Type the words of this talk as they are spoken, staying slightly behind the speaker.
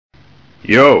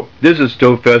Yo, this is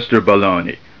Stillfester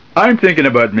Balloneys. I'm thinking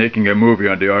about making a movie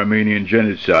on the Armenian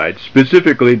Genocide,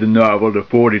 specifically the novel The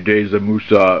 40 Days of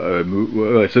Musa,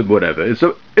 whatever.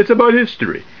 It's about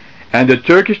history. And the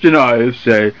Turkish deniers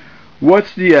say,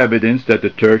 what's the evidence that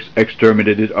the Turks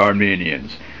exterminated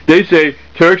Armenians? They say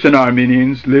Turks and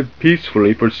Armenians lived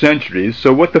peacefully for centuries,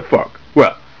 so what the fuck?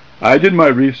 Well, I did my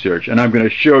research and I'm going to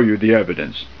show you the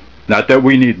evidence. Not that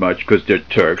we need much, because they're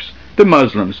Turks, the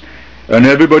Muslims, and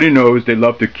everybody knows they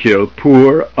love to kill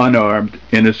poor, unarmed,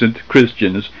 innocent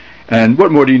Christians. And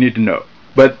what more do you need to know?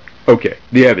 But, okay,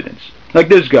 the evidence. Like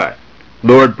this guy,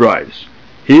 Lord Bryce.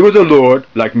 He was a lord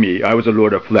like me. I was a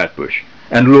lord of Flatbush.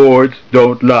 And lords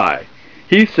don't lie.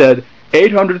 He said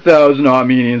 800,000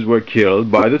 Armenians were killed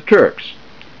by the Turks.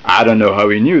 I don't know how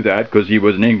he knew that, because he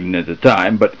was in England at the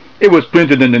time, but it was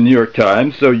printed in the New York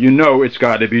Times, so you know it's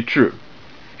got to be true.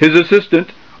 His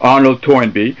assistant, Arnold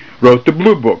Toynbee, wrote the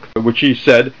Blue Book, which he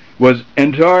said was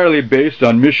entirely based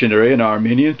on missionary and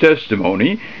Armenian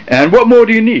testimony. And what more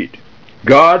do you need?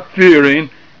 God-fearing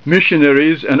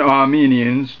missionaries and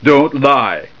Armenians don't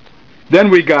lie. Then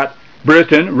we got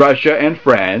Britain, Russia, and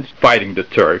France fighting the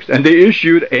Turks, and they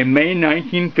issued a May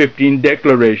 1915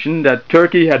 declaration that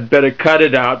Turkey had better cut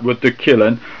it out with the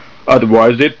killing,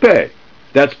 otherwise they'd pay.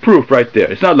 That's proof right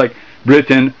there. It's not like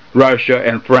Britain, Russia,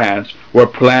 and France were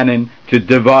planning to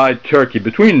divide Turkey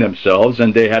between themselves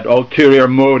and they had ulterior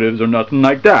motives or nothing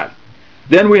like that.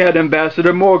 Then we had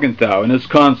Ambassador Morgenthau and his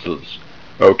consuls.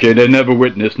 Okay, they never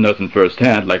witnessed nothing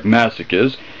firsthand like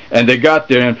massacres, and they got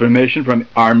their information from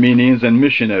Armenians and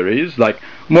missionaries. Like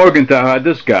Morgenthau had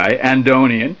this guy,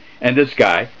 Andonian, and this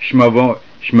guy, well,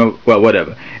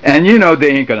 whatever. And you know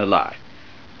they ain't gonna lie.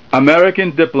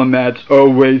 American diplomats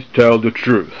always tell the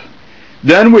truth.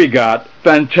 Then we got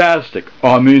fantastic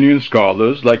Armenian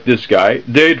scholars like this guy,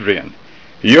 Dadrian.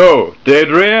 Yo,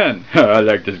 Dadrian! I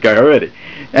like this guy already.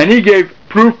 And he gave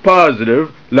proof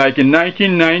positive, like in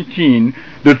 1919,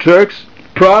 the Turks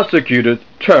prosecuted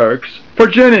Turks for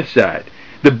genocide.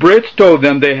 The Brits told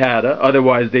them they had to,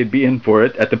 otherwise they'd be in for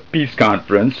it at the peace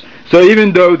conference. So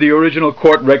even though the original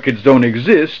court records don't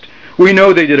exist, we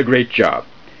know they did a great job.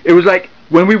 It was like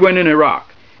when we went in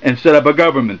Iraq and set up a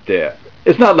government there.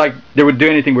 It's not like they would do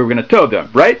anything we were going to tell them,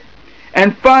 right?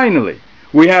 And finally,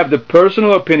 we have the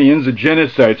personal opinions of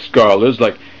genocide scholars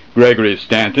like Gregory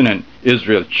Stanton and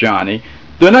Israel Chani.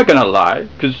 They're not going to lie,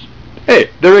 because, hey,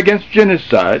 they're against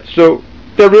genocide, so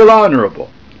they're real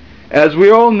honorable. As we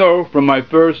all know from my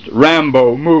first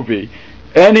Rambo movie,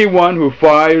 anyone who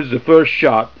fires the first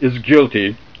shot is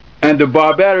guilty, and the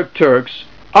barbaric Turks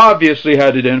obviously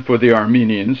had it in for the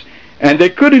Armenians, and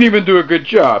they couldn't even do a good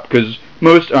job, because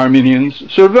most Armenians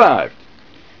survived.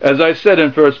 As I said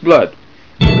in First Blood.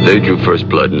 They drew first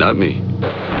blood, not me.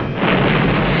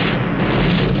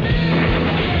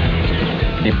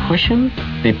 They push him,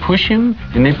 and they push him,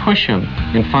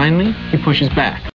 and finally he pushes back.